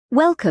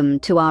Welcome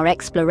to our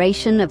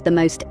exploration of the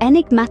most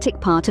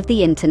enigmatic part of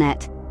the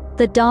internet,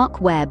 the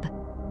dark web.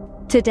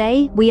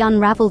 Today, we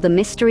unravel the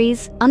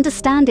mysteries,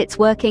 understand its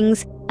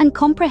workings, and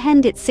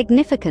comprehend its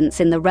significance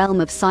in the realm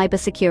of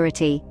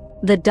cybersecurity.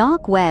 The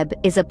dark web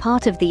is a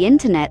part of the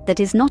internet that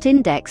is not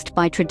indexed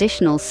by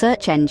traditional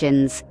search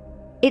engines.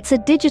 It's a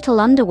digital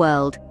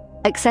underworld,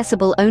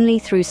 accessible only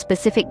through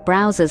specific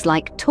browsers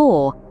like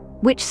Tor,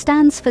 which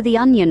stands for the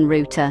onion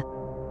router.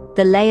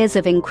 The layers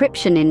of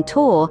encryption in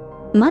Tor,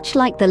 much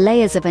like the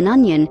layers of an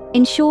onion,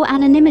 ensure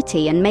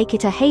anonymity and make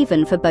it a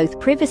haven for both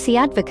privacy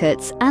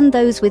advocates and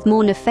those with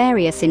more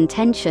nefarious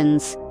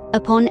intentions.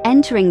 Upon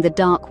entering the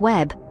dark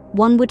web,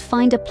 one would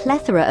find a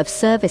plethora of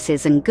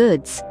services and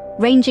goods,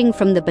 ranging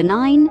from the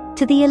benign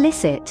to the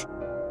illicit.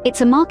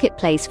 It's a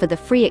marketplace for the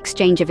free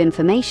exchange of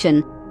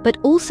information, but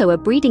also a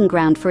breeding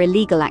ground for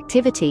illegal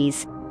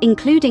activities,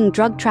 including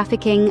drug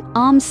trafficking,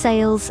 arms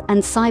sales,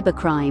 and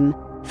cybercrime.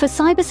 For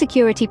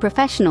cybersecurity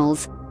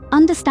professionals,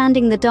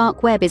 understanding the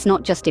dark web is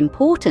not just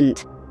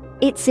important,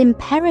 it's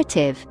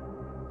imperative.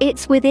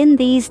 It's within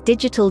these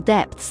digital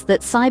depths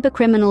that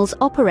cybercriminals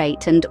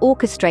operate and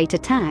orchestrate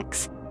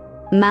attacks.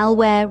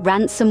 Malware,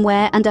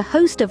 ransomware, and a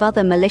host of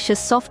other malicious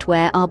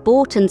software are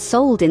bought and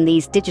sold in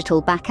these digital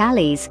back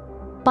alleys.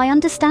 By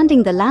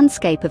understanding the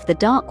landscape of the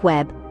dark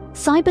web,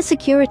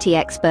 cybersecurity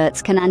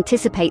experts can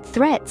anticipate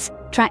threats,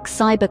 track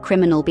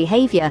cybercriminal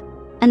behavior,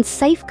 and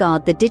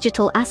safeguard the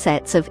digital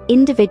assets of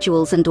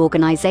individuals and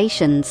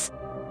organizations.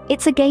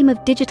 It's a game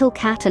of digital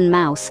cat and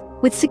mouse,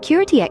 with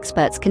security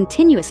experts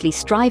continuously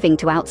striving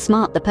to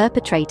outsmart the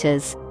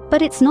perpetrators.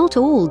 But it's not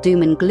all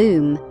doom and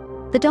gloom.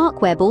 The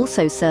dark web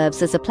also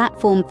serves as a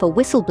platform for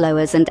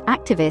whistleblowers and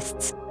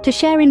activists to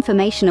share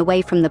information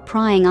away from the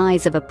prying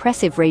eyes of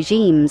oppressive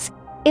regimes,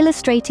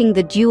 illustrating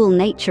the dual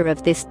nature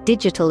of this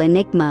digital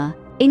enigma.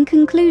 In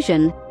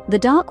conclusion, the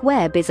dark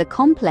web is a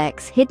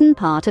complex, hidden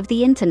part of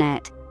the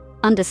internet.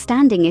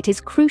 Understanding it is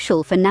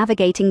crucial for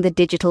navigating the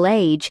digital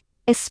age,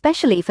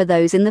 especially for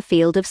those in the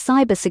field of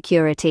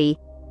cybersecurity.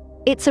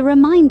 It's a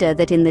reminder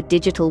that in the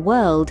digital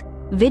world,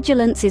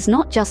 vigilance is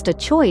not just a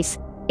choice,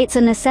 it's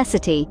a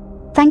necessity.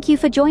 Thank you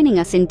for joining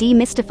us in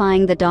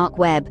demystifying the dark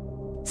web.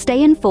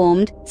 Stay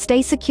informed,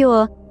 stay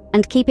secure,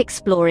 and keep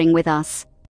exploring with us.